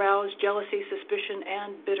arouse jealousy, suspicion,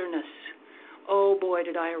 and bitterness. Oh boy,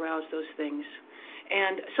 did I arouse those things.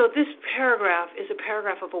 And so this paragraph is a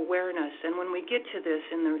paragraph of awareness, and when we get to this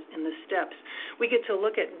in the steps, we get to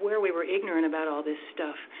look at where we were ignorant about all this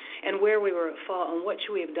stuff and where we were at fault and what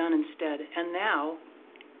should we have done instead. And now,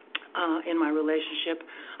 in my relationship,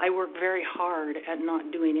 I work very hard at not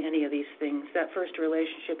doing any of these things. That first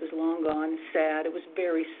relationship is long gone, sad. It was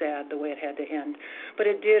very sad the way it had to end. But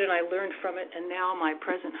it did, and I learned from it, and now my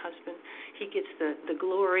present husband, he gets the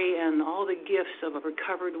glory and all the gifts of a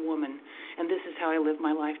recovered woman, and this is how I live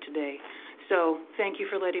my life today. So thank you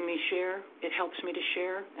for letting me share. It helps me to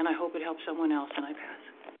share, and I hope it helps someone else, and I pass.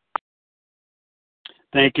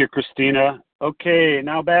 Thank you, Christina. Okay,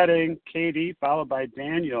 now batting Katie, followed by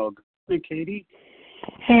Daniel. Hey, Katie.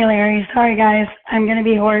 Hey, Larry. Sorry, guys. I'm going to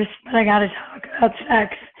be hoarse, but I got to talk about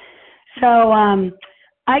sex. So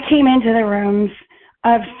I came into the rooms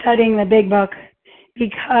of studying the big book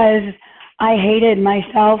because I hated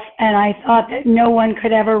myself, and I thought that no one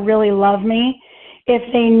could ever really love me if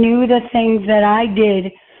they knew the things that I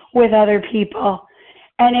did with other people.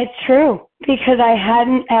 And it's true, because I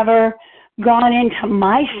hadn't ever gone into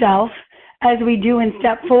myself as we do in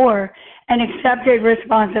step 4 and accepted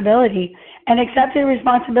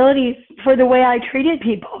responsibility for the way I treated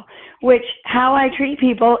people, which how I treat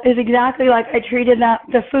people is exactly like I treated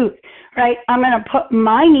the food, right? I'm going to put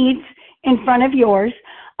my needs in front of yours.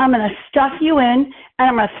 I'm going to stuff you in, and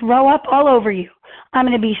I'm going to throw up all over you. I'm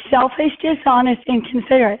going to be selfish, dishonest,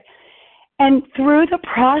 inconsiderate. And through the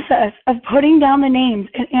process of putting down the names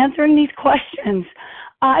and answering these questions,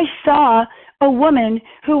 I saw a woman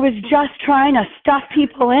who was just trying to stuff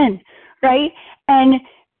people in, right? And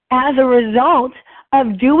as a result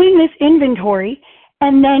of doing this inventory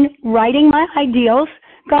and then writing my ideals,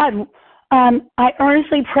 God, I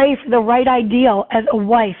earnestly pray for the right ideal as a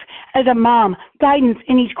wife, as a mom, guidance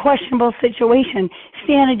in each questionable situation,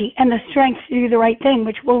 sanity, and the strength to do the right thing,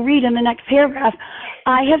 which we'll read in the next paragraph.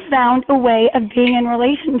 I have found a way of being in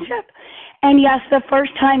relationship. And yes, the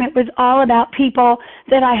first time it was all about people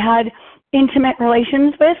that I had intimate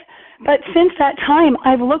relations with. But since that time,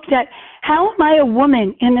 I've looked at how am I a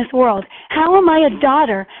woman in this world? How am I a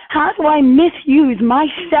daughter? How do I misuse my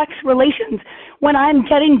sex relations when I'm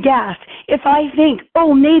getting gassed? If I think,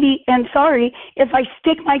 oh, maybe, and sorry, if I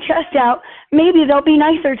stick my chest out, maybe they'll be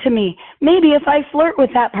nicer to me. Maybe if I flirt with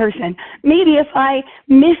that person. Maybe if I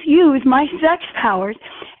misuse my sex powers.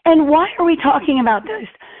 And why are we talking about this?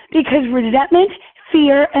 Because resentment,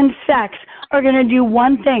 fear, and sex are going to do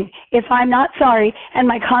one thing. If I'm not sorry and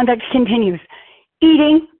my conduct continues,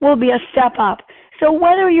 eating will be a step up. So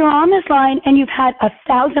whether you're on this line and you've had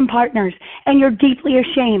 1,000 partners and you're deeply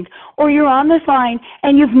ashamed, or you're on this line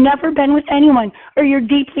and you've never been with anyone, or you're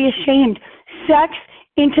deeply ashamed, sex,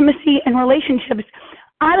 intimacy, and relationships,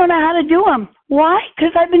 I don't know how to do them. Why?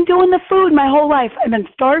 Because I've been doing the food my whole life. I've been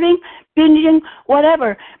starving, binging,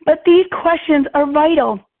 whatever. But these questions are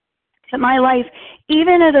vital to my life,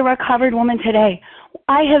 even as a recovered woman today.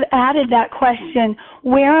 I have added that question,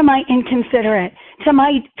 where am I inconsiderate, to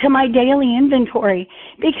my daily inventory,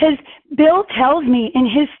 because Bill tells me in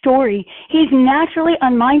his story he's naturally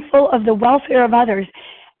unmindful of the welfare of others,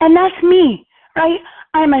 and that's me, right?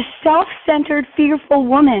 I'm a self-centered, fearful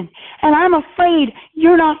woman, and I'm afraid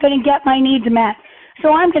you're not going to get my needs met.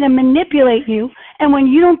 So I'm going to manipulate you, and when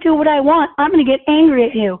you don't do what I want, I'm going to get angry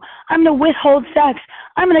at you. I'm going to withhold sex.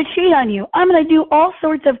 I'm going to cheat on you. I'm going to do all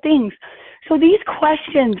sorts of things. So these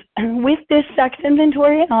questions with this sex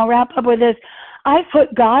inventory, and I'll wrap up with this, I've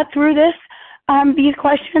put God through these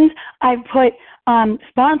questions. I've put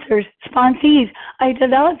sponsors, sponsees. I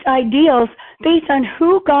developed ideals based on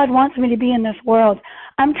who God wants me to be in this world.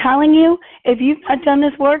 I'm telling you, if you've not done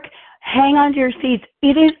this work, hang on to your seats.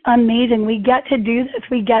 It is amazing. We get to do this.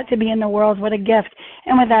 We get to be in the world. What a gift.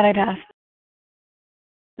 And with that, I pass.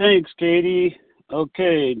 Thanks, Katie.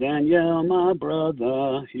 Okay, Danielle, my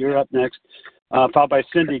brother, you're up next, followed by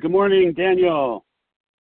Cindy. Good morning, Daniel.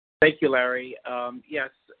 Thank you, Larry. Yes,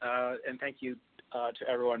 and thank you to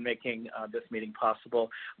everyone making this meeting possible.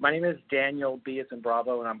 My name is Daniel B. as in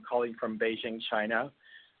Bravo, and I'm calling from Beijing, China.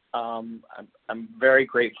 I'm very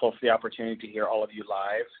grateful for the opportunity to hear all of you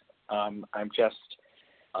live. I'm just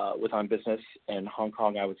was on business in Hong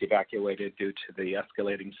Kong. I was evacuated due to the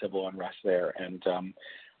escalating civil unrest there, and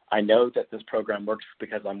I know that this program works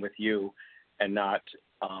because I'm with you and not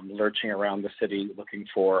lurching around the city looking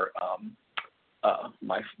for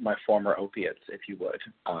my former opiates, if you would,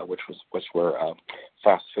 which were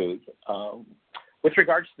fast food. With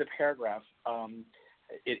regards to the paragraph,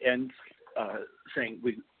 it ends saying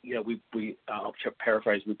I'll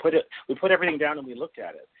paraphrase. We put everything down and we looked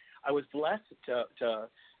at it. I was blessed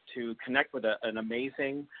to connect with an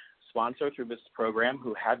amazing sponsor through this program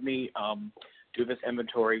who had me do this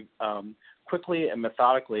inventory quickly and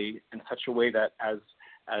methodically in such a way that as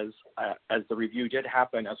the review did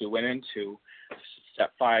happen, as we went into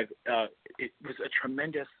step 5, it was a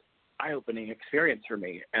tremendous eye-opening experience for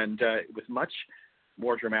me, and it was much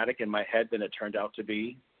more dramatic in my head than it turned out to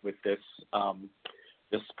be with this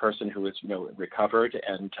person who is recovered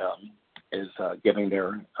and is giving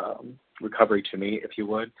their recovery to me, if you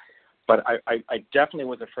would. But I definitely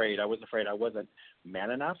was afraid. I was afraid I wasn't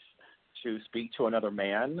man enough to speak to another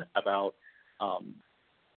man about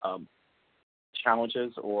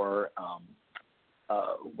challenges or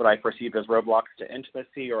what I perceived as roadblocks to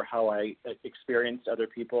intimacy, or how I experienced other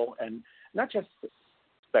people, and not just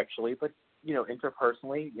sexually, but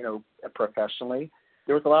interpersonally, professionally.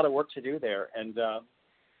 There was a lot of work to do there, and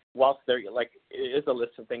whilst there it is a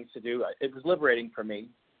list of things to do, it was liberating for me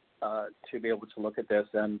to be able to look at this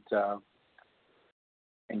and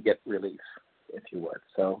get relief, if you would.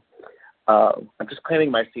 So I'm just claiming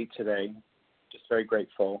my seat today. Just very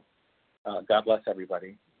grateful. God bless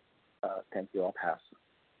everybody. Thank you. I'll pass.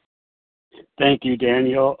 Thank you,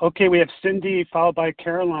 Daniel. Okay, we have Cindy followed by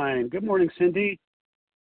Caroline. Good morning, Cindy.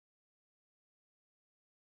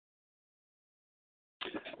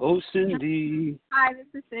 Oh, Cindy. Hi, this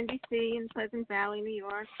is Cindy C. in Pleasant Valley, New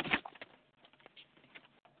York.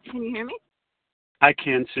 Can you hear me? I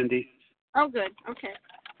can, Cindy. Oh, good. Okay.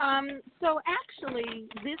 So actually,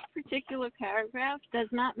 this particular paragraph does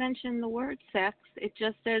not mention the word sex. It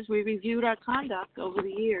just says we reviewed our conduct over the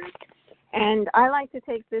years. And I like to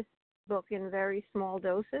take this book in very small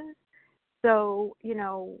doses. So,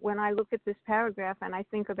 when I look at this paragraph and I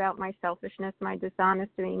think about my selfishness, my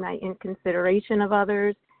dishonesty, my inconsideration of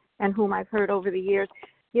others and whom I've hurt over the years,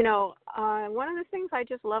 one of the things I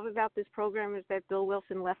just love about this program is that Bill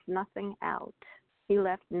Wilson left nothing out. He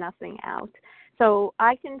left nothing out. So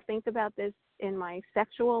I can think about this in my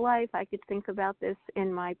sexual life. I could think about this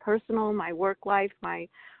in my personal, my work life, my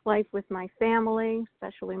life with my family,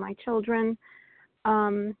 especially my children.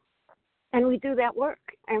 And we do that work,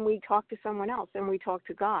 and we talk to someone else, and we talk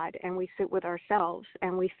to God, and we sit with ourselves,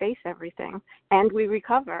 and we face everything, and we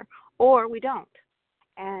recover, or we don't.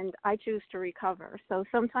 And I choose to recover. So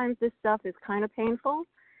sometimes this stuff is kind of painful,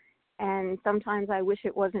 and sometimes I wish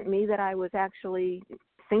it wasn't me that I was actually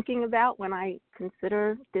thinking about when I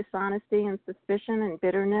consider dishonesty and suspicion and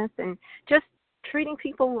bitterness and just treating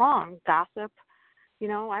people wrong, gossip. You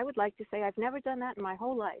know, I would like to say I've never done that in my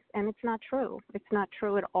whole life, and it's not true. It's not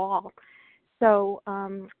true at all. So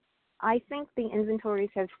I think the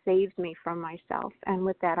inventories have saved me from myself, and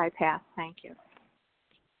with that, I pass. Thank you.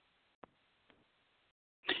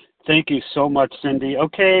 Thank you so much, Cindy.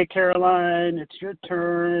 Okay, Caroline, it's your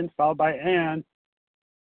turn, followed by Ann.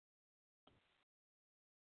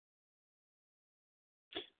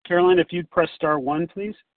 Caroline, if you'd press *1,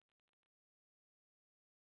 please.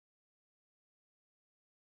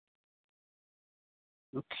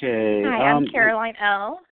 Okay. Hi, I'm Caroline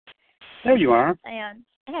L. There you are. And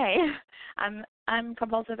hey, I'm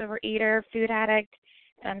compulsive overeater, food addict,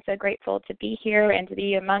 and I'm so grateful to be here and to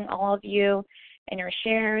be among all of you and your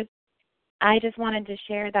shares. I just wanted to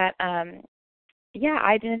share that,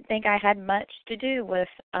 I didn't think I had much to do with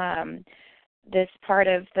this part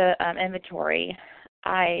of the inventory.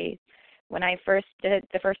 When I first did it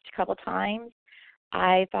the first couple times,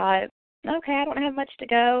 I thought, okay, I don't have much to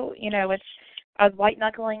go. You know, I was white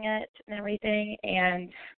knuckling it and everything,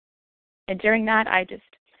 and during that, I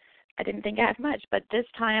didn't think I had much. But this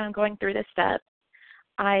time, I'm going through this step.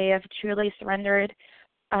 I have truly surrendered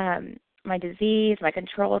my disease, my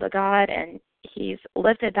control to God, and He's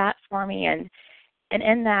lifted that for me. And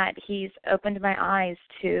in that, He's opened my eyes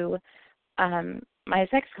to my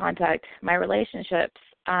sex contact, my relationships,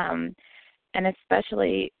 and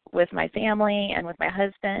especially with my family and with my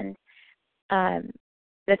husband.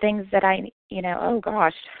 The things that I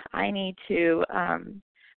need to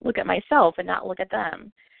look at myself and not look at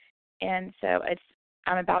them. And so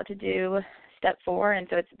I'm about to do step 4, and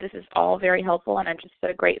so this is all very helpful, and I'm just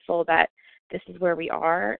so grateful that this is where we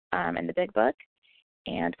are in the Big Book.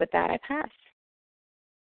 And with that, I pass.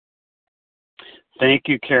 Thank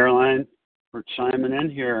you, Caroline, for chiming in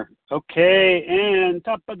here. Okay, Ann,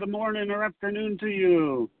 top of the morning or afternoon to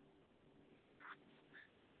you.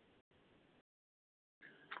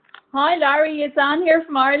 Hi, Larry. It's Anne here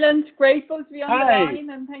from Ireland. Grateful to be on Hi. the line,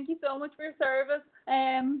 and thank you so much for your service.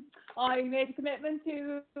 I made a commitment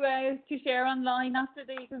to share online after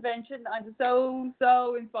the convention. I'm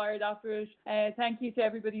so inspired after it. Thank you to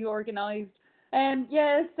everybody who organised.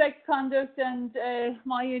 Sex conduct and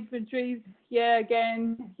my inventories. Yeah,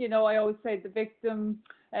 again, I always played the victim,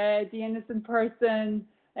 the innocent person.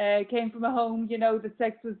 Came from a home, the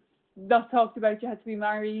sex was not talked about. You had to be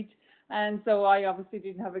married. And so I obviously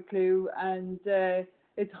didn't have a clue, and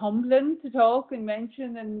it's humbling to talk and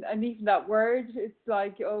mention, and even that word, it's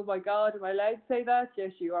like, oh my God, am I allowed to say that?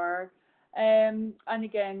 Yes, you are. And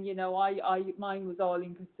again, mine was all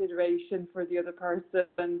in consideration for the other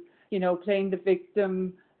person, playing the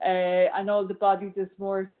victim, and all the body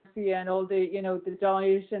dysmorphia and all the, the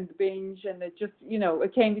diet and the binge, and it just,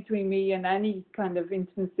 it came between me and any kind of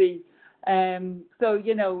intimacy. So,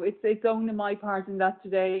 it's owning my part in that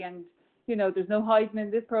today, and there's no hiding in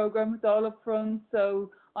this program. It's all up front.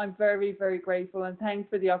 So I'm very, very grateful, and thanks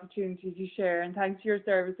for the opportunity to share, and thanks for your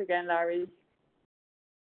service again, Larry.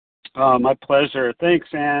 My pleasure. Thanks,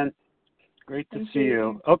 Ann. Great to see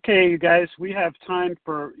you. Okay, you guys, we have time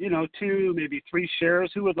for, 2, maybe 3 shares.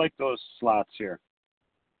 Who would like those slots here?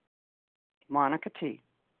 Monica T.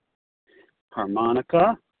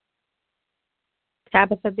 Harmonica.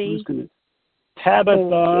 Tabitha B.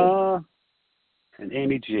 Tabitha. And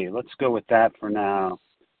Amy G. Let's go with that for now.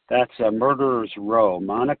 That's a murderer's row.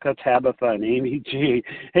 Monica, Tabitha, and Amy G.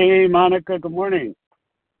 Hey, Monica, good morning.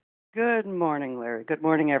 Good morning, Larry. Good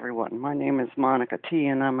morning, everyone. My name is Monica T.,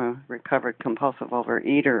 and I'm a recovered compulsive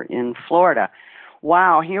overeater in Florida.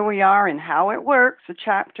 Wow, here we are in How It Works, a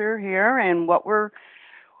chapter here, and what we're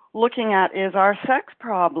looking at is our sex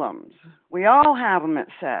problems. We all have them, it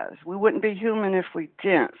says. We wouldn't be human if we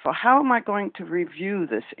didn't. So how am I going to review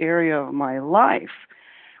this area of my life?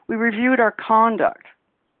 We reviewed our conduct.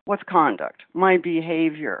 What's conduct? My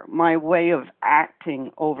behavior, my way of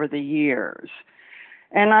acting over the years.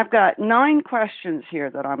 And I've got 9 questions here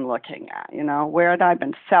that I'm looking at. Where had I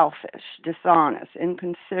been selfish, dishonest,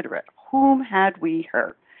 inconsiderate? Whom had we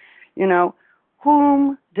hurt?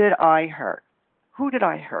 Whom did I hurt? Who did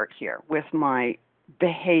I hurt here with my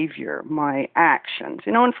behavior, my actions?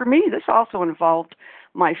 And for me, this also involved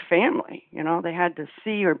my family. They had to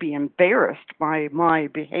see or be embarrassed by my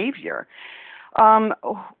behavior.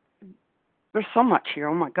 There's so much here.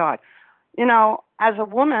 Oh, my God. As a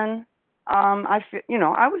woman, I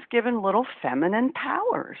was given little feminine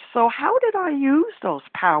powers. So how did I use those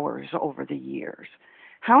powers over the years?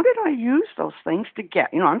 How did I use those things to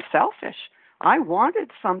get, I'm selfish. I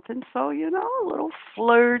wanted something, so, a little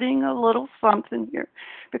flirting, a little something here,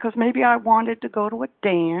 because maybe I wanted to go to a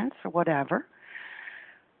dance or whatever.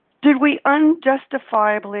 Did we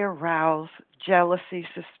unjustifiably arouse jealousy,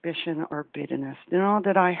 suspicion, or bitterness? Did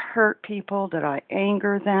I hurt people? Did I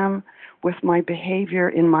anger them with my behavior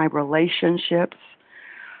in my relationships?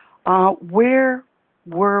 Where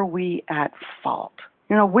were we at fault?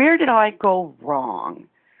 Where did I go wrong?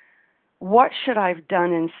 What should I have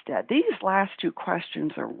done instead? These last two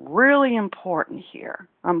questions are really important here.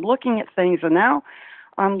 I'm looking at things, and now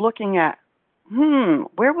I'm looking at,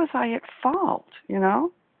 where was I at fault,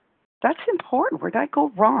 That's important. Where did I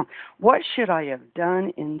go wrong? What should I have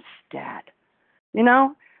done instead?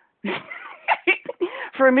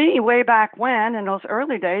 For me, way back when, in those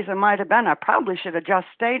early days, it might have been I probably should have just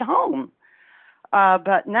stayed home.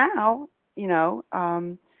 But now,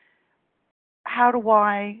 how do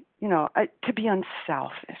I, to be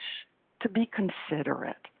unselfish, to be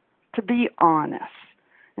considerate, to be honest.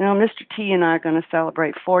 Mr. T and I are going to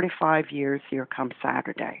celebrate 45 years here come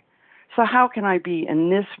Saturday. So how can I be in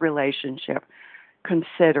this relationship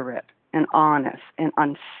considerate and honest and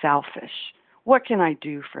unselfish? What can I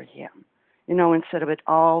do for him? Instead of it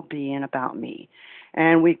all being about me.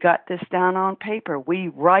 And we got this down on paper. We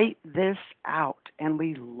write this out and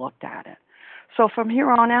we looked at it. So from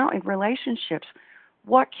here on out in relationships,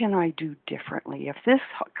 what can I do differently? If this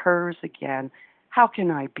occurs again, how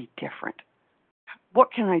can I be different?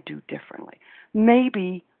 What can I do differently?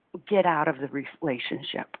 Maybe get out of the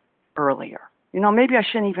relationship earlier. Maybe I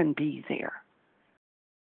shouldn't even be there.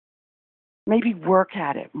 Maybe work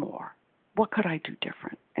at it more. What could I do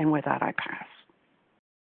different? And with that, I pass.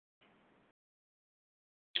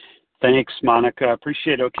 Thanks, Monica.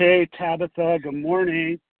 Appreciate it. Okay, Tabitha, good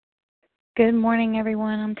morning. Good morning,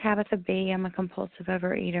 everyone. I'm Tabitha B. I'm a compulsive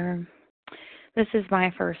overeater. This is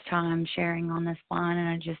my first time sharing on this line, and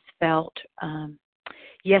I just felt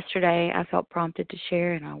yesterday I felt prompted to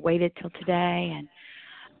share, and I waited till today.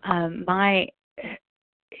 And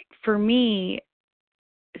for me,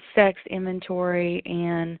 sex inventory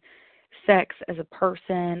and sex as a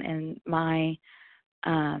person and my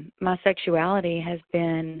sexuality has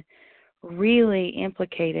been really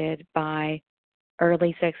implicated by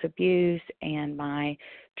early sex abuse and my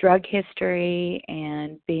drug history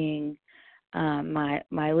and being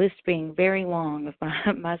my list being very long of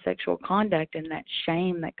my sexual conduct and that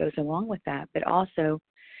shame that goes along with that, but also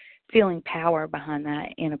feeling power behind that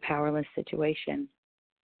in a powerless situation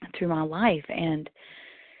through my life. And,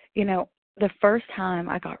 the first time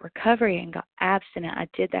I got recovery and got abstinent, I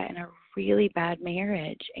did that in a really bad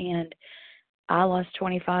marriage. And I lost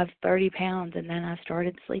 25, 30 pounds, and then I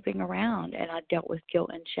started sleeping around, and I dealt with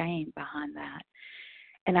guilt and shame behind that.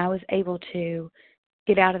 And I was able to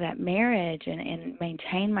get out of that marriage and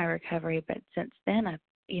maintain my recovery. But since then, I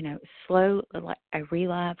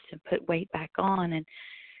relapsed and put weight back on. And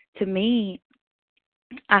to me,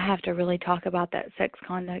 I have to really talk about that sex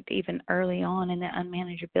conduct even early on in the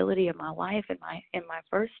unmanageability of my life in my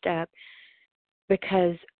first step,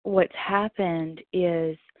 because what's happened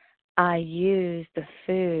is I use the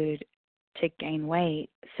food to gain weight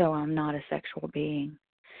so I'm not a sexual being.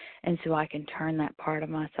 And so I can turn that part of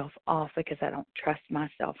myself off because I don't trust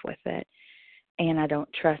myself with it. And I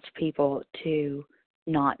don't trust people to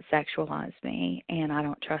not sexualize me. And I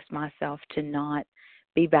don't trust myself to not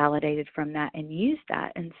be validated from that and use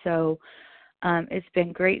that. And so it's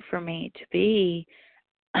been great for me to be,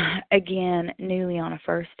 again, newly on a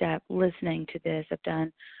first step, listening to this. I've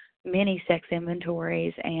done many sex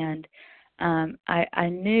inventories, and I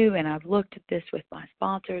knew, and I've looked at this with my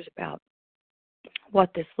sponsors about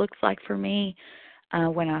what this looks like for me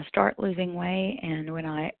when I start losing weight and when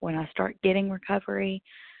I start getting recovery.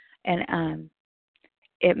 And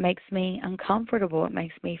it makes me uncomfortable. It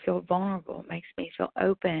makes me feel vulnerable. It makes me feel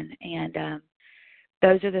open. And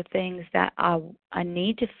those are the things that I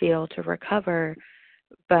need to feel to recover,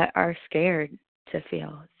 but are scared to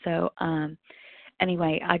feel. So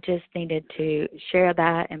anyway, I just needed to share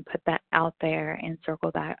that and put that out there and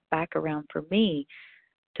circle that back around for me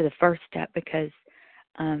to the first step, because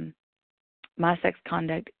my sex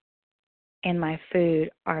conduct and my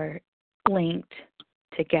food are linked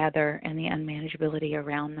together, and the unmanageability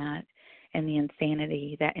around that and the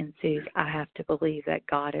insanity that ensues. I have to believe that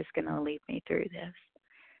God is going to lead me through this.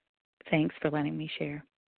 Thanks for letting me share.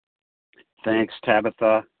 Thanks,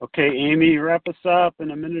 Tabitha. Okay, Amy, wrap us up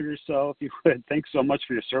in a minute or so, if you would. Thanks so much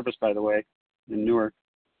for your service, by the way, in Newark.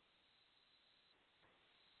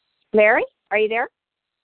 Larry, are you there?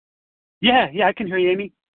 Yeah, I can hear you,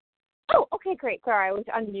 Amy. Oh, okay, great. Sorry, I was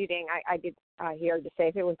unmuting. I did hear to say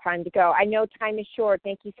if it was time to go. I know time is short.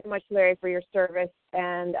 Thank you so much, Larry, for your service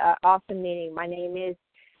and awesome meeting. My name is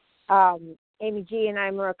Amy G., and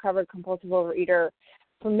I'm a recovered compulsive overeater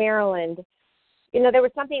from Maryland. You know, there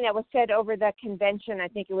was something that was said over the convention. I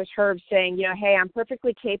think it was Herb saying, you know, hey, I'm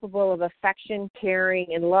perfectly capable of affection, caring,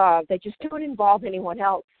 and love that just don't involve anyone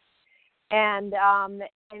else. And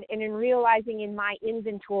in realizing in my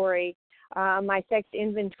inventory, my sex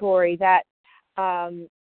inventory, that,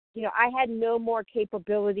 you know, I had no more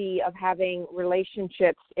capability of having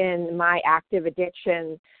relationships in my active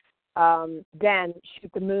addiction than shoot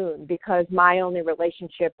the moon, because my only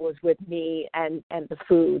relationship was with me and the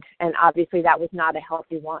food, and obviously that was not a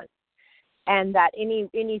healthy one. And that any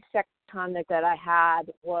sex conduct that I had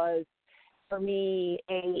was, for me,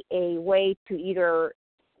 a way to either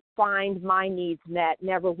find my needs met.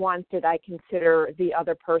 Never once did I consider the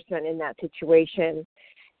other person in that situation.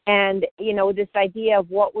 And, you know, this idea of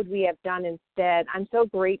what would we have done instead, I'm so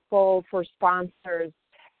grateful for sponsors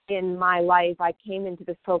in my life. I came into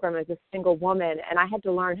this program as a single woman, and I had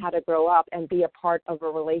to learn how to grow up and be a part of a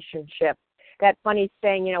relationship. That funny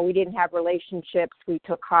saying, you know, we didn't have relationships, we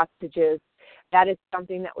took hostages. That is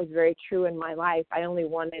something that was very true in my life. I only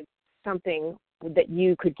wanted something that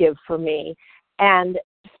you could give for me. And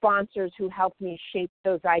sponsors who helped me shape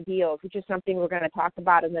those ideals, which is something we're going to talk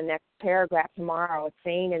about in the next paragraph tomorrow, a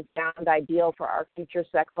sane and sound ideal for our future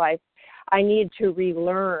sex life. I needed to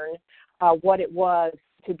relearn what it was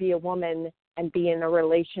to be a woman and be in a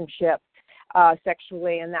relationship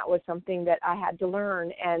sexually, and that was something that I had to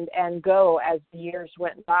learn and go as the years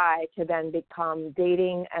went by to then become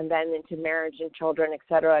dating and then into marriage and children, et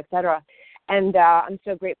cetera, et cetera. And I'm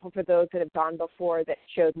so grateful for those that have gone before that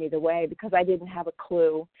showed me the way, because I didn't have a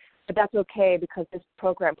clue. But that's okay, because this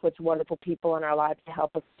program puts wonderful people in our lives to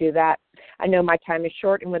help us do that. I know my time is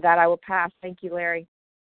short, and with that, I will pass. Thank you, Larry.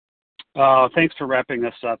 Thanks for wrapping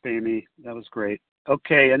us up, Amy. That was great.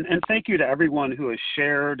 Okay, and thank you to everyone who has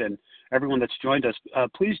shared and everyone that's joined us.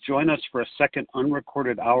 Please join us for a second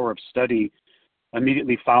unrecorded hour of study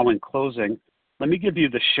immediately following closing. Let me give you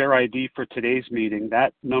the share ID for today's meeting.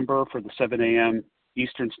 That number for the 7 a.m.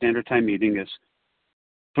 Eastern Standard Time meeting is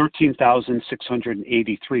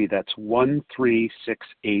 13,683. That's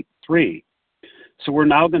 13683. So we're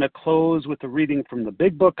now going to close with a reading from the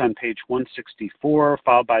Big Book on page 164,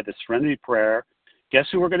 followed by the Serenity Prayer. Guess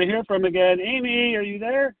who we're going to hear from again? Amy, are you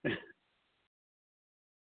there?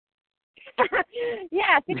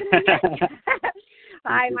 Yes.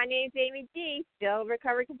 Hi, my name is Amy G., still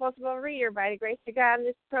recovered compulsive overeater by the grace of God in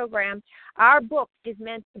this program. Our book is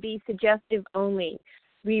meant to be suggestive only.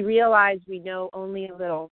 We realize we know only a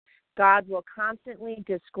little. God will constantly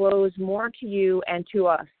disclose more to you and to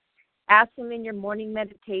us. Ask Him in your morning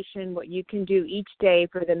meditation what you can do each day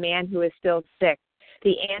for the man who is still sick.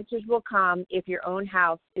 The answers will come if your own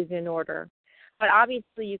house is in order. But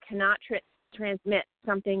obviously you cannot transmit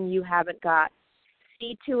something you haven't got.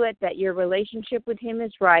 See to it that your relationship with Him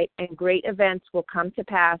is right, and great events will come to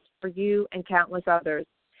pass for you and countless others.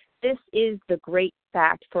 This is the great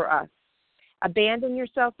fact for us. Abandon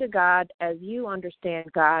yourself to God as you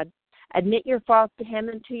understand God. Admit your faults to Him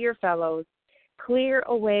and to your fellows. Clear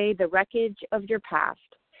away the wreckage of your past.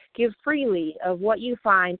 Give freely of what you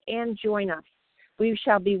find and join us. We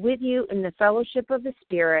shall be with you in the fellowship of the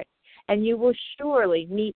Spirit, and you will surely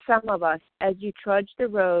meet some of us as you trudge the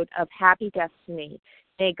road of happy destiny.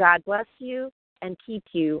 May God bless you and keep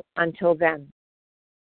you until then.